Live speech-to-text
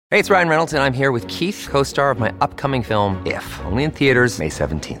Hey, it's Ryan Reynolds, and I'm here with Keith, co-star of my upcoming film, If, only in theaters May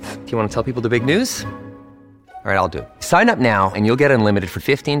 17th. Do you want to tell people the big news? All right, I'll do it. Sign up now and you'll get unlimited for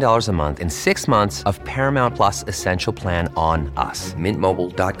 $15 a month and 6 months of Paramount Plus Essential Plan on us.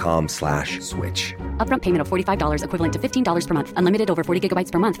 MintMobile.com/switch. Upfront payment of $45 equivalent to $15 per month. Unlimited over 40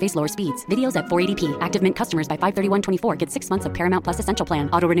 gigabytes per month. Face lower speeds. Videos at 480p. Active Mint customers by 531.24 get 6 months of Paramount Plus Essential Plan.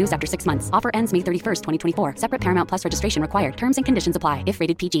 Auto renews after 6 months. Offer ends May 31st, 2024. Separate Paramount Plus registration required. Terms and conditions apply if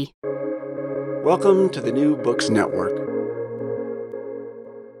rated PG. Welcome to the New Books Network.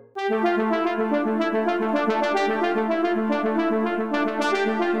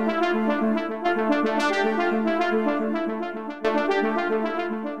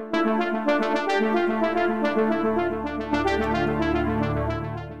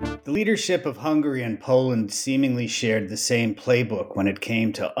 The leadership of Hungary and Poland seemingly shared the same playbook when it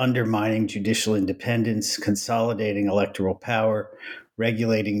came to undermining judicial independence, consolidating electoral power,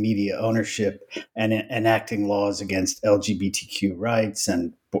 regulating media ownership, and enacting laws against LGBTQ rights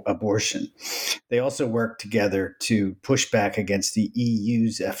and abortion. They also worked together to push back against the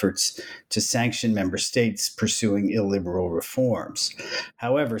EU's efforts to sanction member states pursuing illiberal reforms.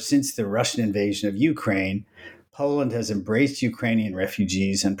 However, since the Russian invasion of Ukraine, Poland has embraced Ukrainian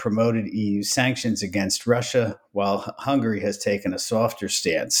refugees and promoted EU sanctions against Russia, while Hungary has taken a softer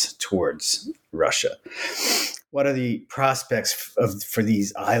stance towards Russia. What are the prospects for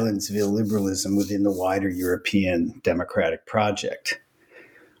these islands of illiberalism within the wider European democratic project?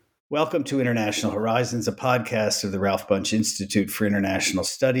 Welcome to International Horizons, a podcast of the Ralph Bunche Institute for International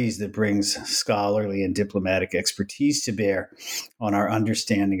Studies that brings scholarly and diplomatic expertise to bear on our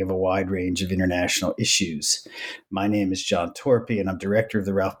understanding of a wide range of international issues. My name is John Torpy, and I'm director of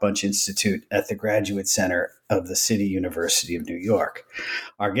the Ralph Bunche Institute at the Graduate Center of the City University of New York.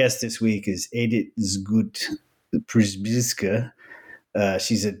 Our guest this week is Edith Zgut-Przybylska.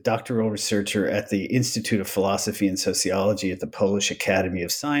 She's a doctoral researcher at the Institute of Philosophy and Sociology at the Polish Academy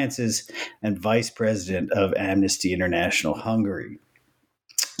of Sciences and vice president of Amnesty International Hungary.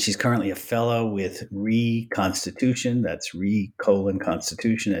 She's currently a fellow with Re-Constitution, that's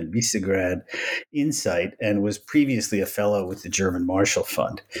Re-Constitution, and Visegrad Insight, and was previously a fellow with the German Marshall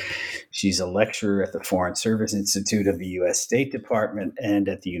Fund. She's a lecturer at the Foreign Service Institute of the U.S. State Department and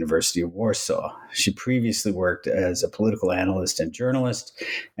at the University of Warsaw. She previously worked as a political analyst and journalist,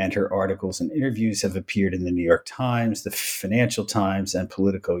 and her articles and interviews have appeared in the New York Times, the Financial Times, and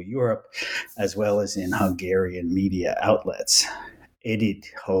Politico Europe, as well as in Hungarian media outlets. Edith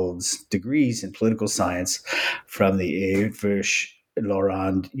holds degrees in political science from the Eötvös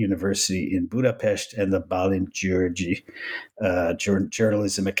Loránd University in Budapest and the Bálint György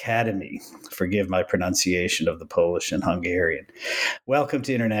Journalism Academy. Forgive my pronunciation of the Polish and Hungarian. Welcome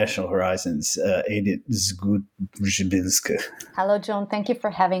to International Horizons, Edith Zgut-Przybylska. Hello, John. Thank you for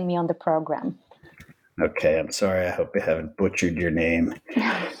having me on the program. Okay, I'm sorry. I hope I haven't butchered your name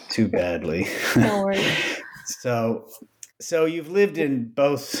too badly. No worries. So you've lived in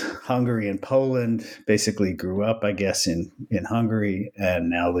both Hungary and Poland, basically grew up, I guess, in Hungary and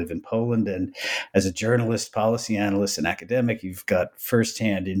now live in Poland. And as a journalist, policy analyst, and academic, you've got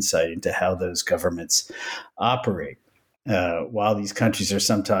firsthand insight into how those governments operate. While these countries are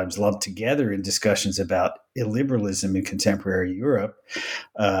sometimes lumped together in discussions about illiberalism in contemporary Europe,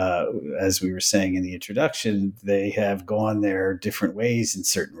 as we were saying in the introduction, they have gone their different ways in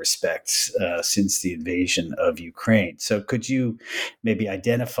certain respects since the invasion of Ukraine. So could you maybe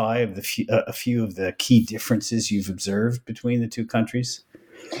identify a few of the key differences you've observed between the two countries?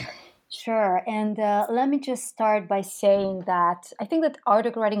 Sure. And let me just start by saying that I think that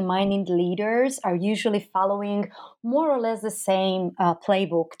autocratic-minded leaders are usually following more or less the same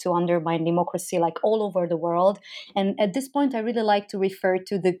playbook to undermine democracy, like all over the world. And at this point, I really like to refer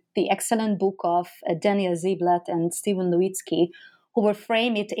to the excellent book of Daniel Ziblatt and Steven Levitsky, who will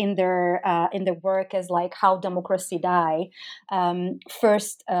frame it in their work as like how democracy die.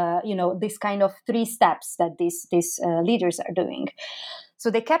 First, this kind of 3 steps that these leaders are doing. So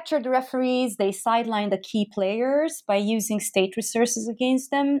they capture the referees, they sideline the key players by using state resources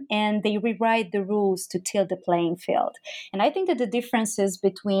against them, and they rewrite the rules to tilt the playing field. And I think that the differences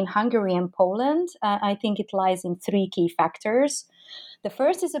between Hungary and Poland, I think it lies in 3 key factors. The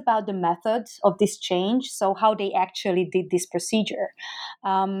first is about the method of this change, so how they actually did this procedure.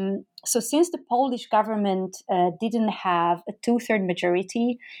 So since the Polish government didn't have a 2/3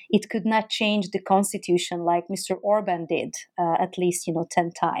 majority, it could not change the constitution like Mr. Orban did, at least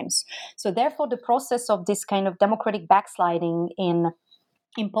 10 times. So therefore, the process of this kind of democratic backsliding in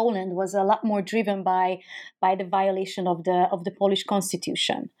in Poland was a lot more driven by the violation of the Polish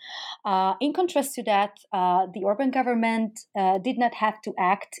constitution. In contrast to that, the Orban government did not have to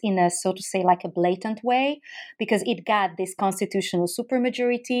act in a, so to say, like a blatant way, because it got this constitutional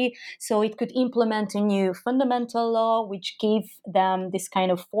supermajority, so it could implement a new fundamental law which gave them this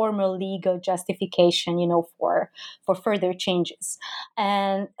kind of formal legal justification, for further changes.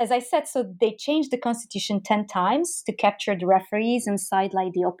 And as I said, so they changed the constitution 10 times to capture the referees and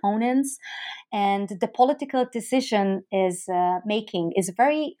sideline the opponents, and the political decision is making is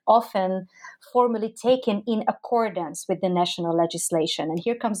very often formally taken in accordance with the national legislation. And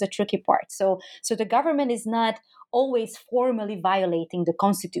here comes the tricky part. So the government is not always formally violating the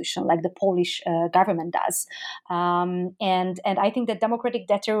constitution like the Polish government does. And I think that democratic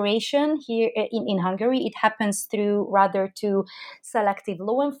deterioration here in Hungary, it happens through rather to selective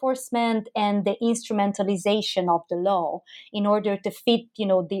law enforcement and the instrumentalization of the law in order to fit,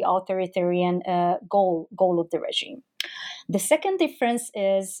 the authoritarian goal of the regime. The second difference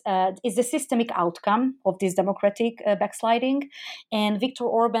is the systemic outcome of this democratic backsliding. And Viktor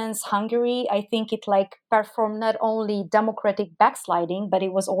Orban's Hungary, I think it performed not only democratic backsliding, but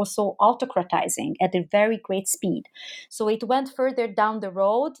it was also autocratizing at a very great speed. So it went further down the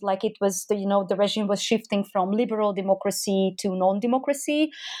road, like it was, the regime was shifting from liberal democracy to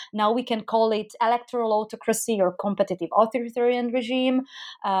non-democracy. Now we can call it electoral autocracy or competitive authoritarian regime,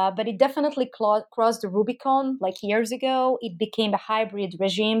 but it definitely crossed the Rubicon years ago. It became a hybrid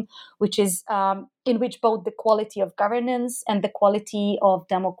regime, which is in which both the quality of governance and the quality of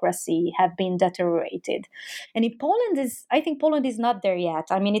democracy have been deteriorated. And in Poland I think Poland is not there yet.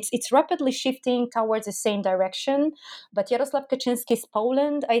 I mean, it's rapidly shifting towards the same direction, but Jarosław Kaczynski's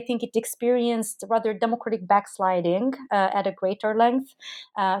Poland, I think it experienced rather democratic backsliding at a greater length.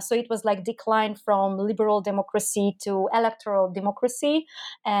 So it was decline from liberal democracy to electoral democracy,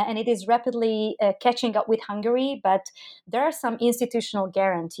 and it is rapidly catching up with Hungary, but there are some institutional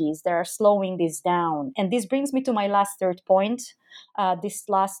guarantees that are slowing this down. And this brings me to my last third point, this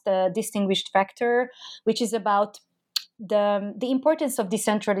last distinguished factor, which is about the importance of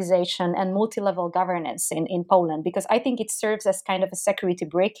decentralization and multi-level governance in Poland, because I think it serves as kind of a security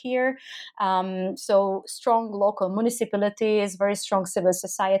brake here. So strong local municipalities, very strong civil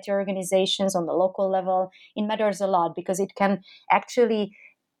society organizations on the local level, it matters a lot because it can actually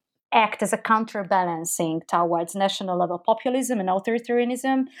act as a counterbalancing towards national level populism and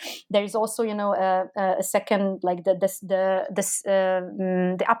authoritarianism. There is also, a second, the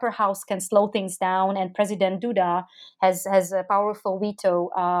upper house can slow things down, and President Duda has a powerful veto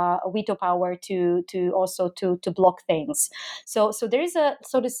power to block things. So there is a,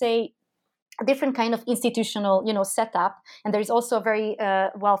 so to say, a different kind of institutional, setup, and there is also a very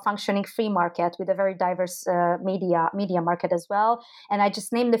well-functioning free market with a very diverse media market as well. And I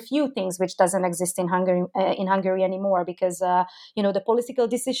just named a few things which doesn't exist in Hungary anymore, because the political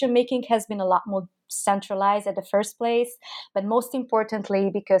decision making has been a lot more centralized at the first place, but most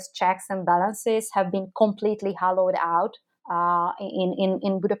importantly because checks and balances have been completely hollowed out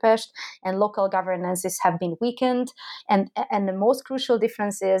in Budapest, and local governances have been weakened. And the most crucial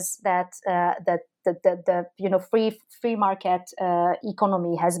difference is that the free market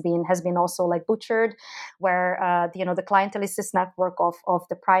economy has been also butchered, where the clientelist network of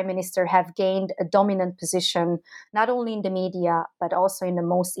the prime minister have gained a dominant position not only in the media but also in the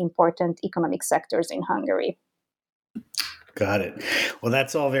most important economic sectors in Hungary. Got it. Well,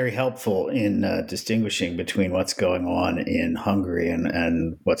 that's all very helpful in distinguishing between what's going on in Hungary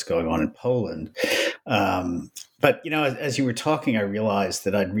and what's going on in Poland. But, as you were talking, I realized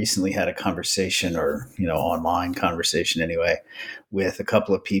that I'd recently had a conversation, or, online conversation anyway, with a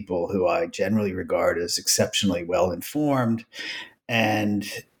couple of people who I generally regard as exceptionally well-informed. And,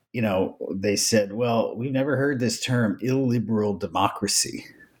 they said, well, we've never heard this term illiberal democracy.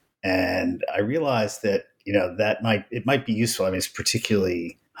 And I realized that, it might be useful. I mean, it's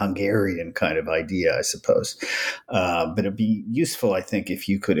particularly Hungarian kind of idea, I suppose. But it'd be useful, I think, if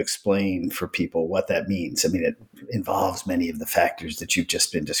you could explain for people what that means. I mean, it involves many of the factors that you've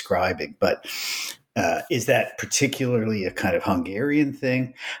just been describing, but is that particularly a kind of Hungarian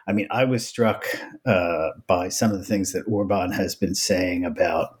thing? I mean, I was struck by some of the things that Orban has been saying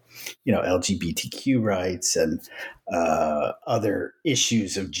about LGBTQ rights and other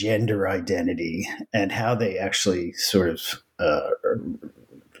issues of gender identity, and how they actually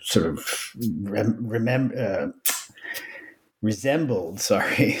resembled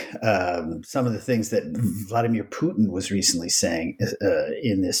some of the things that Vladimir Putin was recently saying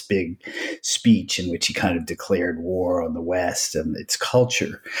in this big speech in which he kind of declared war on the West and its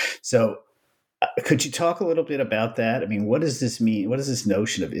culture. So Could you talk a little bit about that? I mean, what does this mean? What is this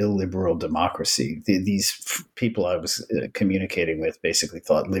notion of illiberal democracy? These people I was communicating with basically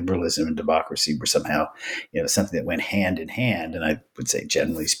thought liberalism and democracy were somehow, something that went hand in hand. And I would say,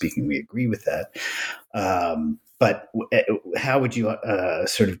 generally speaking, we agree with that. But how would you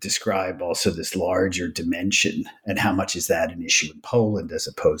sort of describe also this larger dimension, and how much is that an issue in Poland as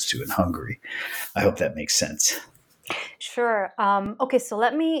opposed to in Hungary? I hope that makes sense. Sure. Okay, so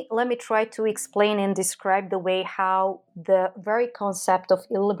let me try to explain and describe the way how the very concept of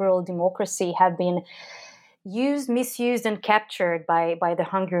illiberal democracy have been used, misused, and captured by the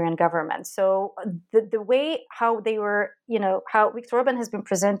Hungarian government. So the way how they were, how Viktor Orban has been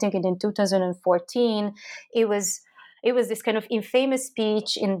presenting it in 2014, it was this kind of infamous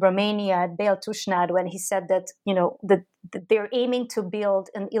speech in Romania at Bălţi when he said that, that they're aiming to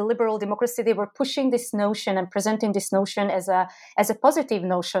build an illiberal democracy. They were pushing this notion and presenting this notion as a positive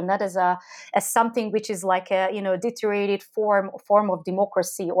notion, not as something which is like a deteriorated form of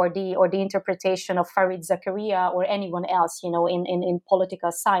democracy, or the interpretation of Fareed Zakaria or anyone else, in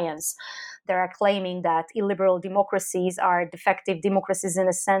political science. They are claiming that illiberal democracies are defective democracies in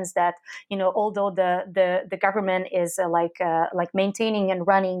a sense that, although the government is like maintaining and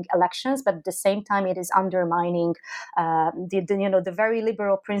running elections, but at the same time it is undermining the very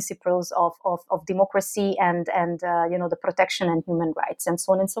liberal principles of democracy and the protection and human rights and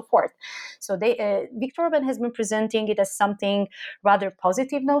so on and so forth. So Viktor Orban has been presenting it as something rather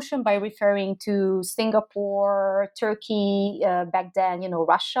positive notion by referring to Singapore, Turkey, back then,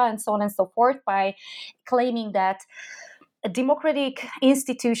 Russia, and so on and so forth, by claiming that a democratic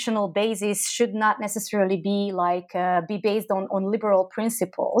institutional basis should not necessarily be based on liberal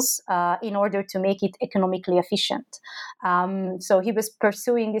principles in order to make it economically efficient. So he was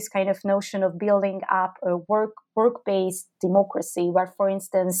pursuing this kind of notion of building up a work-based democracy, where, for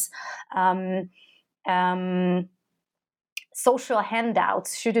instance, social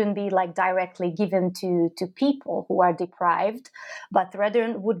handouts shouldn't be directly given to people who are deprived, but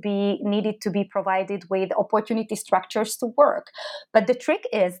rather would be needed to be provided with opportunity structures to work. But the trick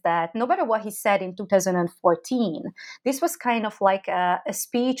is that no matter what he said in 2014, this was kind of like a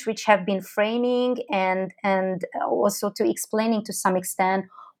speech which have been framing and also to explaining to some extent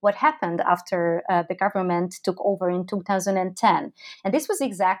what happened after the government took over in 2010. And this was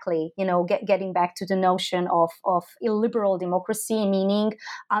exactly, getting back to the notion of illiberal democracy, meaning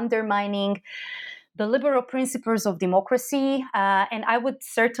undermining the liberal principles of democracy, and I would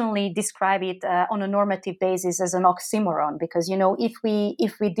certainly describe it on a normative basis as an oxymoron, because if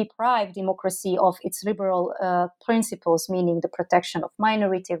we deprive democracy of its liberal principles, meaning the protection of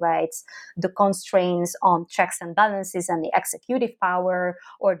minority rights, the constraints on checks and balances and the executive power,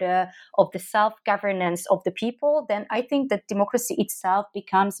 or the self-governance of the people, then I think that democracy itself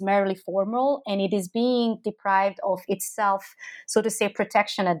becomes merely formal, and it is being deprived of itself, so to say,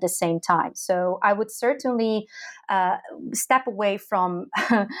 protection at the same time. So I would certainly step away from,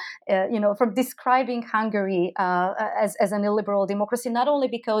 from describing Hungary as an illiberal democracy, not only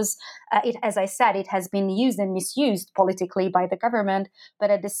because it, as I said, it has been used and misused politically by the government, but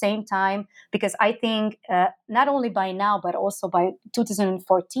at the same time, because I think not only by now, but also by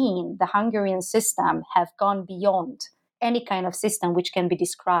 2014, the Hungarian system have gone beyond any kind of system which can be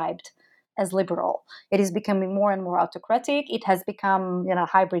described as liberal. It is becoming more and more autocratic. It has become, a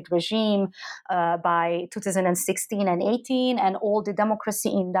hybrid regime by 2016 and 18, and all the democracy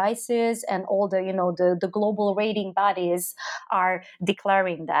indices and all the, the global rating bodies are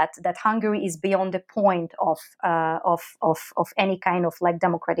declaring that Hungary is beyond the point of any kind of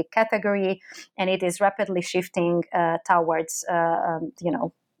democratic category, and it is rapidly shifting towards,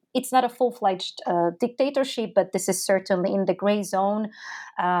 it's not a full-fledged dictatorship, but this is certainly in the gray zone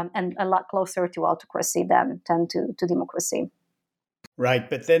and a lot closer to autocracy than to democracy. Right.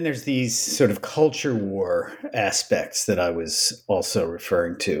 But then there's these sort of culture war aspects that I was also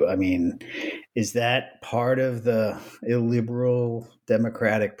referring to. I mean, is that part of the illiberal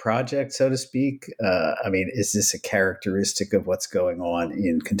democratic project, so to speak? Is this a characteristic of what's going on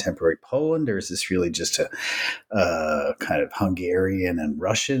in contemporary Poland, or is this really just a kind of Hungarian and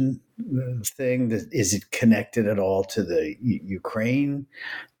Russian thing? Is it connected at all to the Ukraine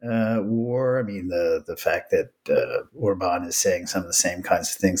war? I mean, the fact that Orban is saying some of the same kinds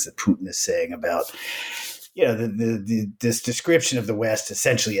of things that Putin is saying about, this description of the West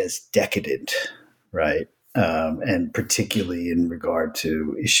essentially as decadent, right? And particularly in regard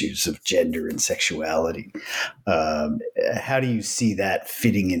to issues of gender and sexuality. How do you see that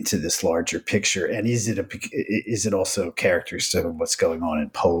fitting into this larger picture? And is it also characteristic of what's going on in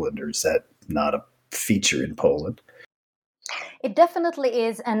Poland, or is that not a feature in Poland? It definitely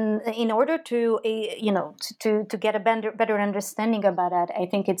is, and in order to to get a better understanding about that, I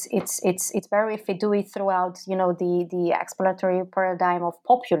think it's better if we do it throughout the explanatory paradigm of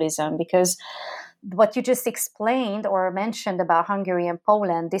populism, because what you just explained or mentioned about Hungary and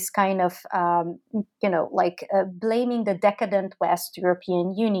Poland, this kind of blaming the decadent West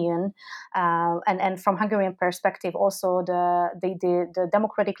European Union, and from Hungarian perspective also the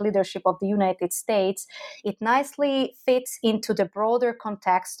democratic leadership of the United States, it nicely fits into the broader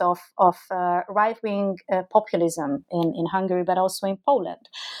context of right-wing populism in Hungary, but also in Poland.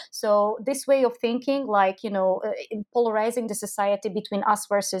 So this way of thinking, polarizing the society between us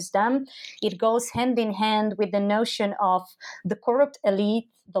versus them, it goes hand in hand with the notion of the corrupt elite,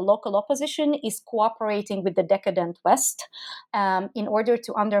 the local opposition, is cooperating with the decadent West in order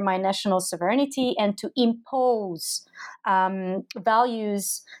to undermine national sovereignty and to impose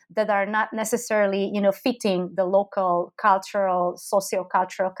values that are not necessarily, fitting the local cultural,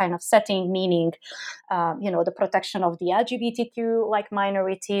 socio-cultural kind of setting, meaning, the protection of the LGBTQ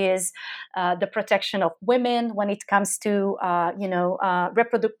minorities, the protection of women when it comes to,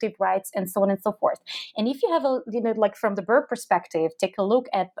 reproductive rights, and so on and so forth. And if you have from the Burr perspective, take a look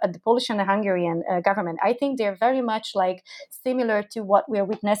at the Polish and the Hungarian government, I think they're very much similar to what we're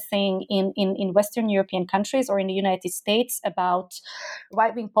witnessing in Western European countries or in the United States about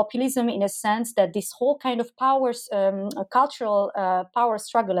right-wing populism, in a sense that this whole kind of cultural power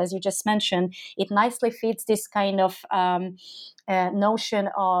struggle, as you just mentioned, it nicely fits this kind of notion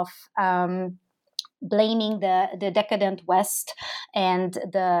of blaming the decadent West and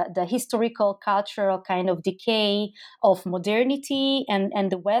the historical cultural kind of decay of modernity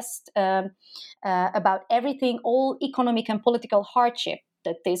and the West about everything, all economic and political hardship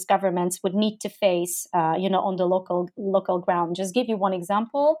that these governments would need to face, on the local ground. Just give you one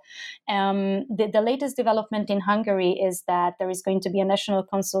example. The latest development in Hungary is that there is going to be a national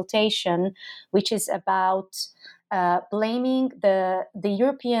consultation, which is about blaming the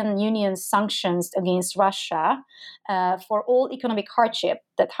European Union's sanctions against Russia for all economic hardship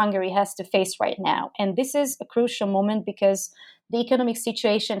that Hungary has to face right now. And this is a crucial moment because the economic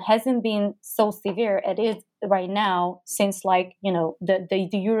situation hasn't been so severe as it is right now since the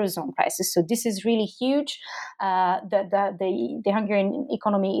Eurozone crisis. So this is really huge. The Hungarian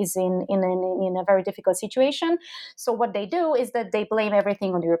economy is in a very difficult situation. So what they do is that they blame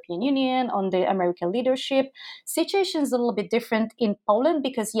everything on the European Union, on the American leadership. Situation is a little bit different in Poland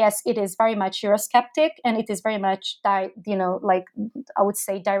because yes, it is very much Eurosceptic and it is very much I would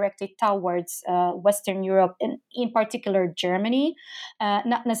say directed towards Western Europe and in particular Germany,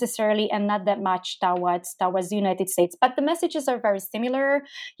 not necessarily and not that much towards the United States. But the messages are very similar.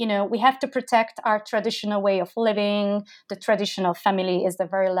 We have to protect our traditional way of living. The traditional family is the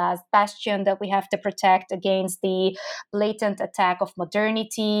very last bastion that we have to protect against the blatant attack of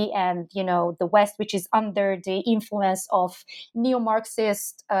modernity and, the West, which is under the influence of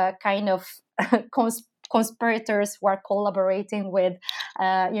neo-Marxist kind of conspirators who are collaborating with,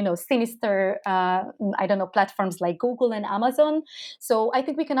 sinister, platforms like Google and Amazon. So I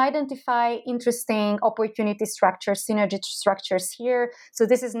think we can identify interesting opportunity structures, synergy structures here. So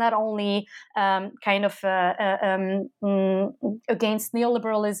this is not only against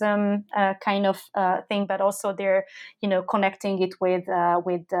neoliberalism kind of thing, but also they're, connecting it with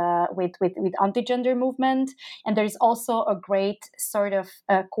anti-gender movement. And there is also a great sort of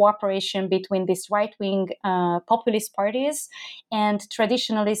cooperation between this right-wing populist parties and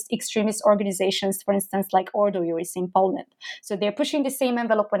traditionalist extremist organizations, for instance, like Ordo Iuris in Poland. So they're pushing the same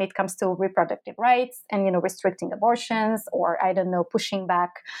envelope when it comes to reproductive rights and, restricting abortions or, pushing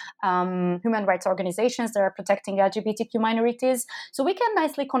back human rights organizations that are protecting LGBTQ minorities. So we can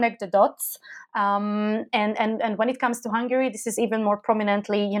nicely connect the dots. And when it comes to Hungary, this is even more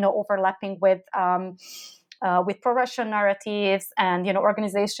prominently, overlapping with pro-Russian narratives and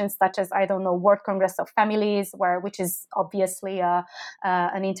organizations such as World Congress of Families, which is obviously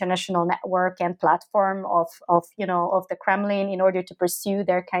an international network and platform of the Kremlin in order to pursue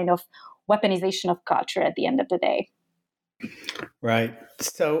their kind of weaponization of culture at the end of the day. Right.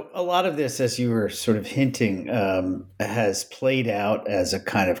 So a lot of this, as you were sort of hinting, has played out as a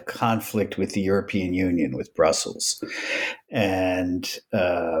kind of conflict with the European Union, with Brussels, and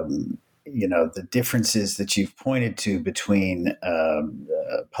the differences that you've pointed to between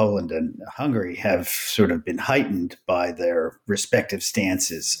Poland and Hungary have sort of been heightened by their respective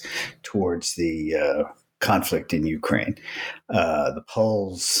stances towards the conflict in Ukraine. The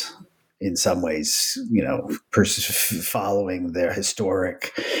Poles, in some ways, following their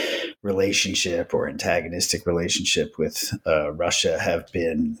historic relationship or antagonistic relationship with Russia have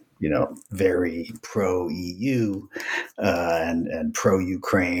been, very pro-EU and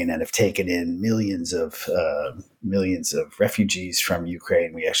pro-Ukraine, and have taken in millions of refugees from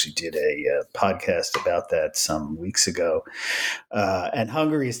Ukraine. We actually did a podcast about that some weeks ago. And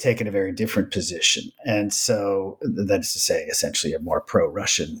Hungary has taken a very different position. And so that is to say, essentially a more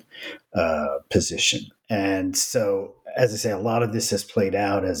pro-Russian position. And so, as I say, a lot of this has played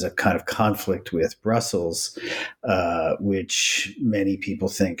out as a kind of conflict with Brussels, which many people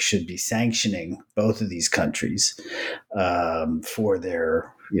think should be sanctioning both of these countries for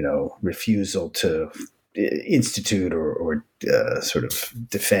their, refusal to institute or sort of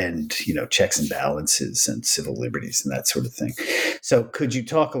defend, checks and balances and civil liberties and that sort of thing. So could you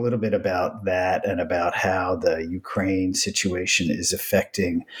talk a little bit about that and about how the Ukraine situation is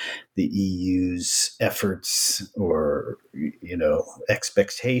affecting the EU's efforts or,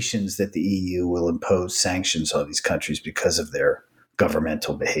 expectations that the EU will impose sanctions on these countries because of their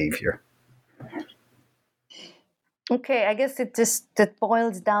governmental behavior? Okay, I guess that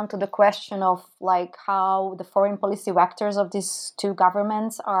boils down to the question of like how the foreign policy vectors of these two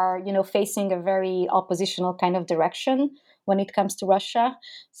governments are, facing a very oppositional kind of direction when it comes to Russia.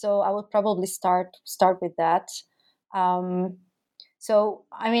 So I would probably start with that. So,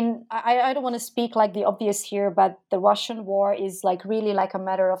 I mean, I don't want to speak like the obvious here, but the Russian war is like really like a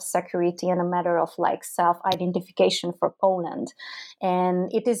matter of security and a matter of like self-identification for Poland.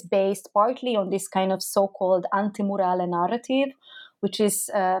 And it is based partly on this kind of so-called anti-Murale narrative, which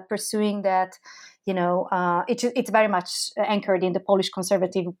is pursuing that, it's very much anchored in the Polish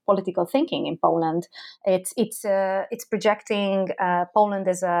conservative political thinking in Poland. It's projecting Poland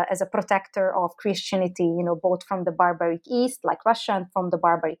as a protector of Christianity, both from the barbaric East, like Russia, and from the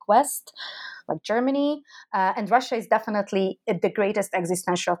barbaric West, like Germany. And Russia is definitely the greatest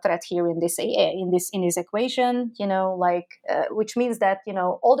existential threat here in this equation. Which means that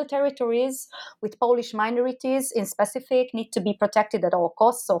all the territories with Polish minorities in specific need to be protected at all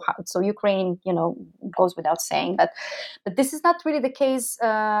costs. So Ukraine, goes without saying. But this is not really the case,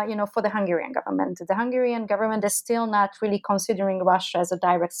 for the Hungarian government. The Hungarian government is still not really considering Russia as a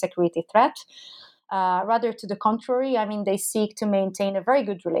direct security threat. Rather to the contrary, I mean, they seek to maintain a very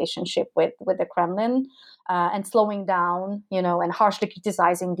good relationship with the Kremlin and slowing down, and harshly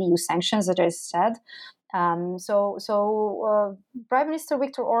criticizing the EU sanctions, as I said. Prime Minister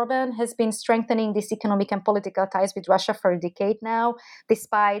Viktor Orban has been strengthening these economic and political ties with Russia for a decade now,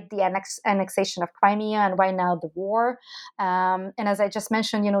 despite the annexation of Crimea and right now the war. And as I just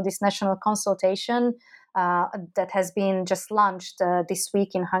mentioned, this national consultation that has been just launched this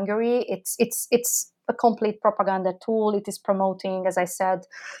week in Hungary. It's a complete propaganda tool. It is promoting, as I said,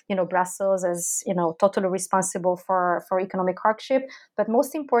 Brussels as totally responsible for economic hardship. But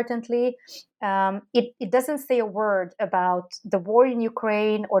most importantly, it doesn't say a word about the war in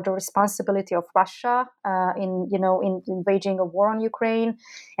Ukraine or the responsibility of Russia in waging a war on Ukraine.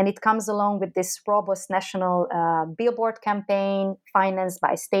 And it comes along with this robust national billboard campaign financed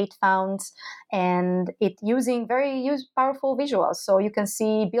by state funds, and it using very powerful visuals. So you can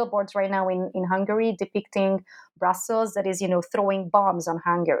see billboards right now in Hungary depicting Brussels that is, throwing bombs on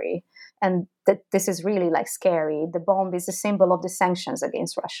Hungary. And this is really like scary. The bomb is a symbol of the sanctions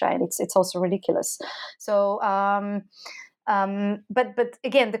against Russia, and it's also ridiculous. So, but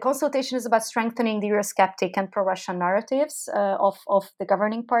again, the consultation is about strengthening the Eurosceptic and pro-Russian narratives of the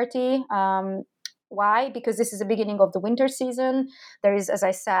governing party. Why? Because this is the beginning of the winter season. There is, as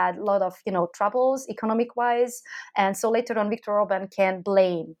I said, a lot of troubles economic-wise, and so later on, Viktor Orban can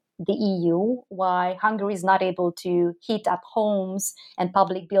blame the EU why Hungary is not able to heat up homes and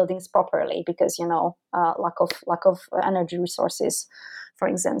public buildings properly because lack of energy resources, for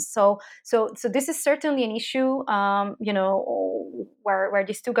instance. So this is certainly an issue, where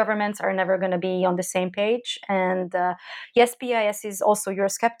these two governments are never going to be on the same page. And yes, PIS is also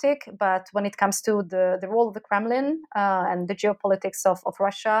Eurosceptic, but when it comes to the role of the Kremlin and the geopolitics of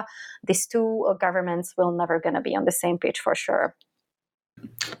Russia, these two governments will never going to be on the same page for sure.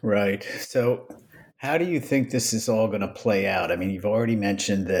 Right. So how do you think this is all going to play out? I mean, you've already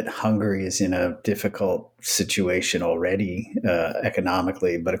mentioned that Hungary is in a difficult situation already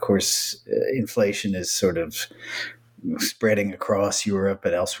economically, but of course, inflation is sort of spreading across Europe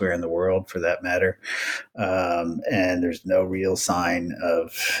and elsewhere in the world for that matter. And there's no real sign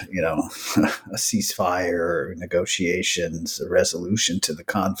of, a ceasefire or negotiations, a resolution to the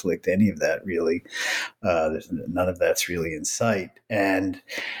conflict, any of that really. None of that's really in sight. And,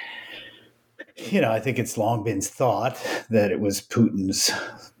 I think it's long been thought that it was Putin's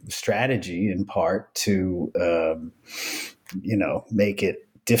strategy in part to, make it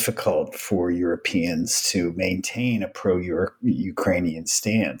difficult for Europeans to maintain a pro-Ukrainian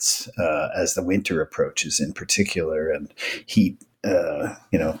stance as the winter approaches, in particular, and heat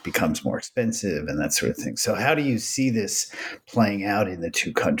becomes more expensive and that sort of thing. So how do you see this playing out in the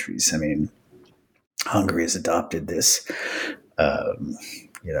two countries? I mean, Hungary has adopted this,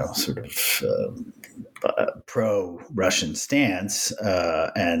 pro-Russian stance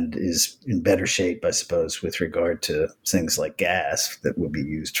and is in better shape, I suppose, with regard to things like gas that will be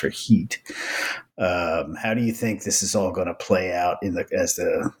used for heat. How do you think this is all going to play out as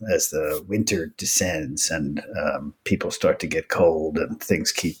the winter descends and people start to get cold and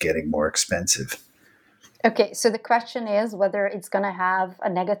things keep getting more expensive? Okay, so the question is whether it's going to have a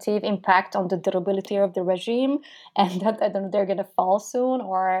negative impact on the durability of the regime and that they're going to fall soon,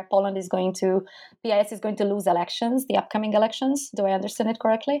 or PIS is going to lose elections, the upcoming elections. Do I understand it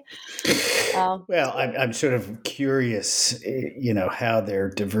correctly? Well, I'm sort of curious, how their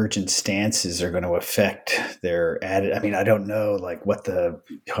divergent stances are going to affect their added. I mean, I don't know, like what the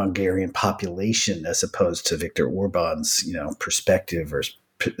Hungarian population, as opposed to Viktor Orban's, perspective or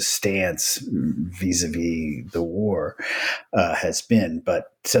stance vis-a-vis the war has been. But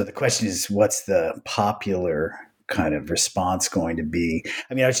so the question is, what's the popular kind of response going to be?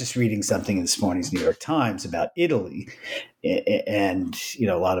 I mean, I was just reading something in this morning's New York Times about Italy, and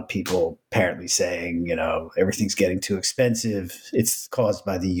a lot of people apparently saying, everything's getting too expensive. It's caused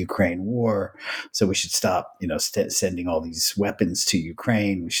by the Ukraine war, so we should stop, sending all these weapons to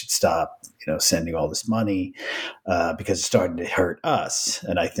Ukraine. We should stop, sending all this money because it's starting to hurt us.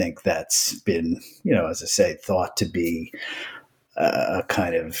 And I think that's been, as I say, thought to be a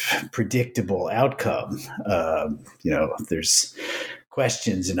kind of predictable outcome. There's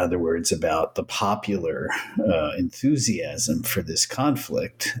questions, in other words, about the popular enthusiasm for this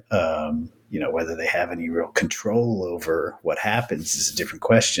conflict. Whether they have any real control over what happens is a different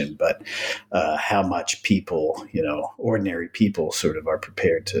question, but how much people, ordinary people sort of are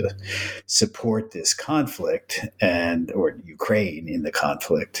prepared to support this conflict or Ukraine in the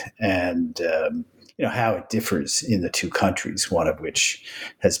conflict, and how it differs in the two countries, one of which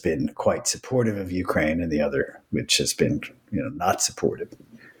has been quite supportive of Ukraine and the other which has been, not supportive.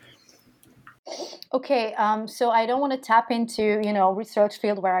 Okay, so I don't want to tap into, research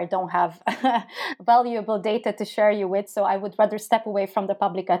field where I don't have valuable data to share you with. So I would rather step away from the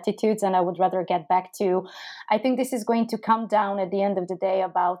public attitudes, and I would rather get back to, I think this is going to come down at the end of the day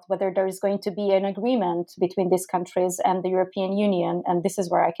about whether there is going to be an agreement between these countries and the European Union. And this is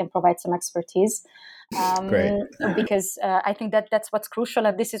where I can provide some expertise. Because I think that's what's crucial,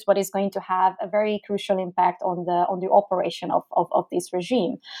 and this is what is going to have a very crucial impact on the operation of this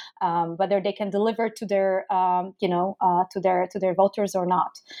regime, whether they can deliver to their to their voters or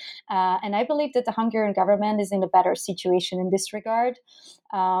not. And I believe that the Hungarian government is in a better situation in this regard.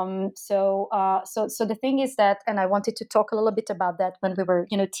 So the thing is that, and I wanted to talk a little bit about that when we were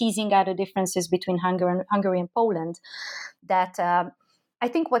teasing out the differences between Hungary and Poland, that. I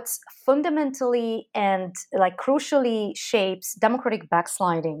think what's fundamentally and crucially shapes democratic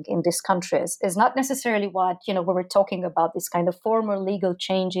backsliding in these countries is not necessarily what, we were talking about, this kind of formal legal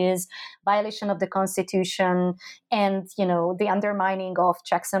changes, violation of the constitution, and, the undermining of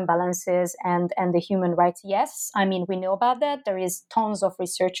checks and balances and the human rights. Yes, I mean, we know about that. There is tons of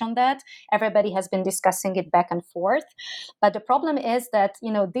research on that. Everybody has been discussing it back and forth. But the problem is that,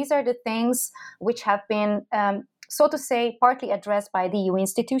 these are the things which have been so to say, partly addressed by the EU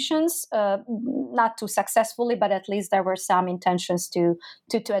institutions, not too successfully, but at least there were some intentions to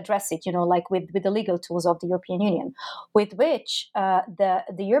address it, with the legal tools of the European Union. With which the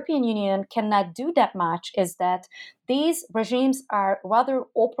European Union cannot do that much is that these regimes are rather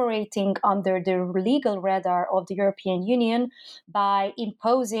operating under the legal radar of the European Union by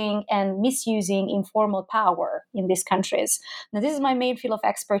imposing and misusing informal power in these countries. Now, this is my main field of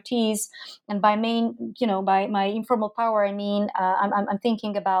expertise, and by my informal power, I mean I'm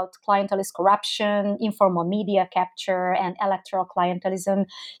thinking about clientelist corruption, informal media capture, and electoral clientelism.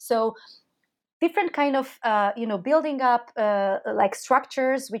 So different kind of, building up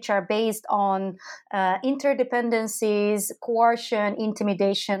structures which are based on interdependencies, coercion,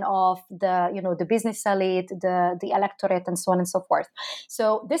 intimidation of the business elite, the electorate, and so on and so forth.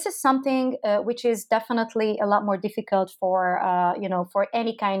 So this is something which is definitely a lot more difficult for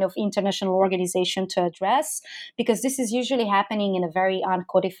any kind of international organization to address, because this is usually happening in a very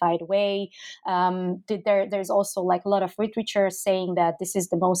uncodified way. There's also a lot of literature saying that this is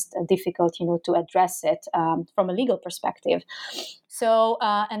the most difficult, to address it from a legal perspective. So,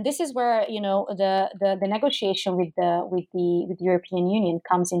 and this is where the negotiation with the European Union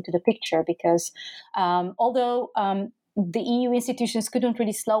comes into the picture, because although the EU institutions couldn't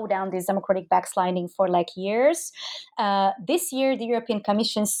really slow down this democratic backsliding for years. This year, the European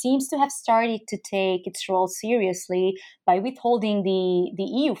Commission seems to have started to take its role seriously by withholding the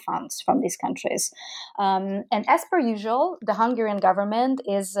EU funds from these countries. And as per usual, the Hungarian government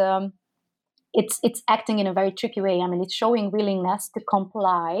is it's acting in a very tricky way. I mean, it's showing willingness to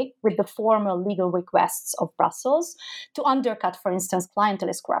comply with the formal legal requests of Brussels to undercut, for instance,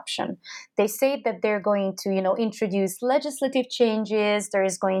 clientelist corruption. They say that they're going to, introduce legislative changes. There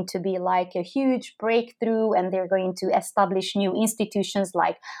is going to be a huge breakthrough, and they're going to establish new institutions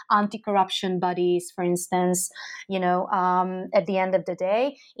like anti-corruption bodies, for instance, at the end of the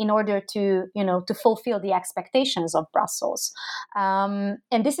day, in order to fulfill the expectations of Brussels. And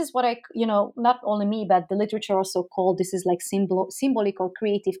this is what not only me, but the literature also called this is symbolic or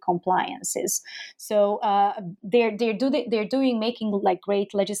creative compliances. So they're making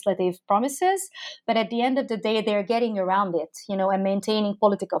great legislative promises, but at the end of the day, they're getting around it, and maintaining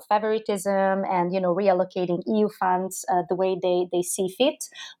political favoritism and reallocating EU funds the way they see fit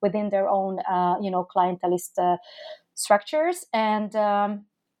within their own clientelist structures.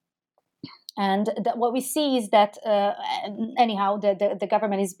 And what we see is that, anyhow, the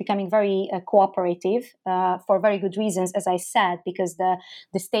government is becoming very cooperative for very good reasons, as I said, because the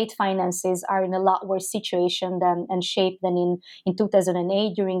state finances are in a lot worse situation and shape than in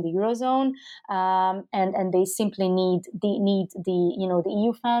 2008 during the Eurozone, and they simply need the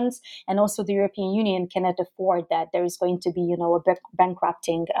EU funds, and also the European Union cannot afford that. There is going to be a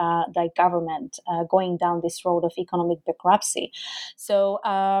bankrupting the government going down this road of economic bankruptcy. So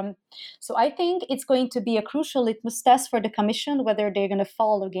I think it's going to be a crucial litmus test for the Commission whether they're going to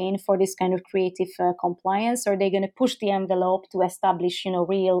fall again for this kind of creative compliance, or they're going to push the envelope to establish,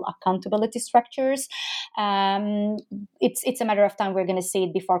 real accountability structures. It's a matter of time. We're going to see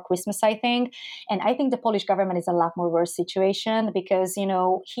it before Christmas, I think. And I think the Polish government is a lot more worse situation because,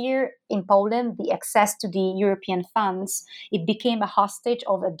 here in Poland, the access to the European funds, it became a hostage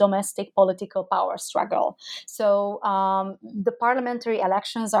of a domestic political power struggle. So the parliamentary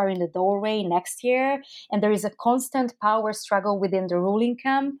elections are in the doorway next year, and there is a constant power struggle within the ruling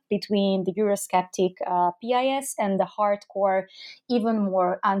camp between the Eurosceptic PIS and the hardcore, even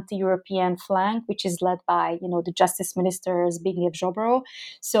more anti-European flank, which is led by the Justice Minister Zbigniew Ziobro.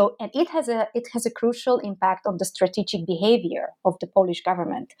 So, and it has a crucial impact on the strategic behavior of the Polish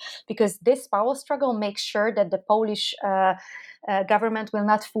government, because this power struggle makes sure that the Polish government will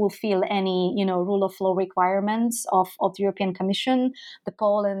not fulfill any, rule of law requirements of the European Commission. The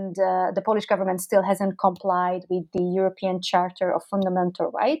Polish government still hasn't complied with the European Charter of Fundamental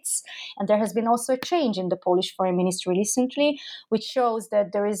Rights, and there has been also a change in the Polish Foreign Ministry recently, which shows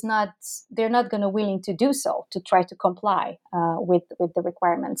that they're not going to willing to do so, to try to comply with the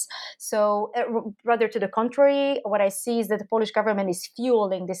requirements. So rather to the contrary, what I see is that the Polish government is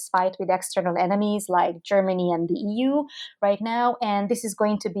fueling this fight with external enemies like Germany and the EU right now, and this is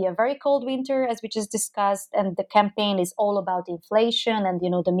going to be a very cold winter, as we just discussed, and the campaign is all about inflation and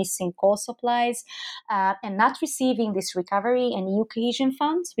the missing coal supplies, and not receiving this recovery and EU cohesion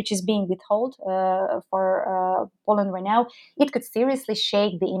funds, which is being withheld for Poland right now. It could seriously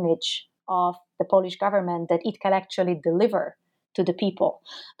shake the image of the Polish government that it can actually deliver to the people,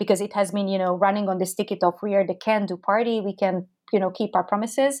 because it has been running on this ticket of we are the can-do party, we can keep our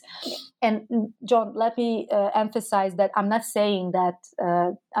promises. And John, let me emphasize that I'm not saying that,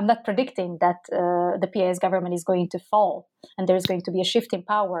 I'm not predicting that the PIS government is going to fall and there's going to be a shift in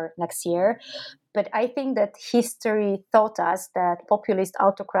power next year. But I think that history taught us that populist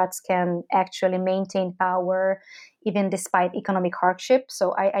autocrats can actually maintain power even despite economic hardship.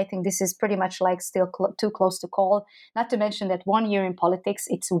 So I think this is pretty much still too close to call. Not to mention that 1 year in politics,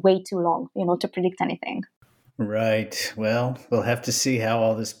 it's way too long, to predict anything. Right. Well, we'll have to see how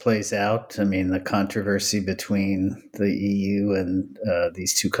all this plays out. I mean, the controversy between the EU and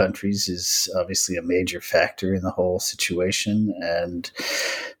these two countries is obviously a major factor in the whole situation, and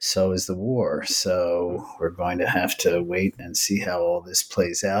so is the war. So we're going to have to wait and see how all this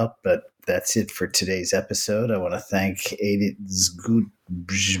plays out. But that's it for today's episode. I want to thank Edith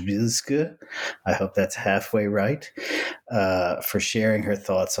Zgubrzybska, I hope that's halfway right, for sharing her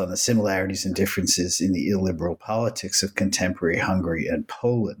thoughts on the similarities and differences in the illiberal politics of contemporary Hungary and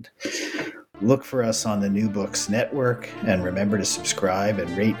Poland. Look for us on the New Books Network, and remember to subscribe and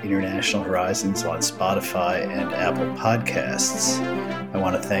rate International Horizons on Spotify and Apple Podcasts. I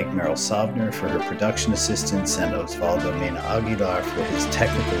want to thank Meryl Sovner for her production assistance and Osvaldo Mena Aguilar for his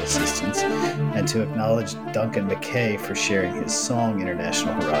technical assistance, and to acknowledge Duncan McKay for sharing his song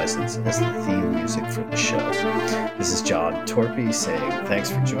International Horizons as the theme music for the show. This is John Torpy saying thanks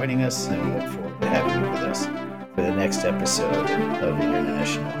for joining us, and we look forward to having you with us. for the next episode of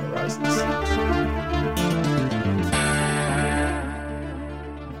International Horizons.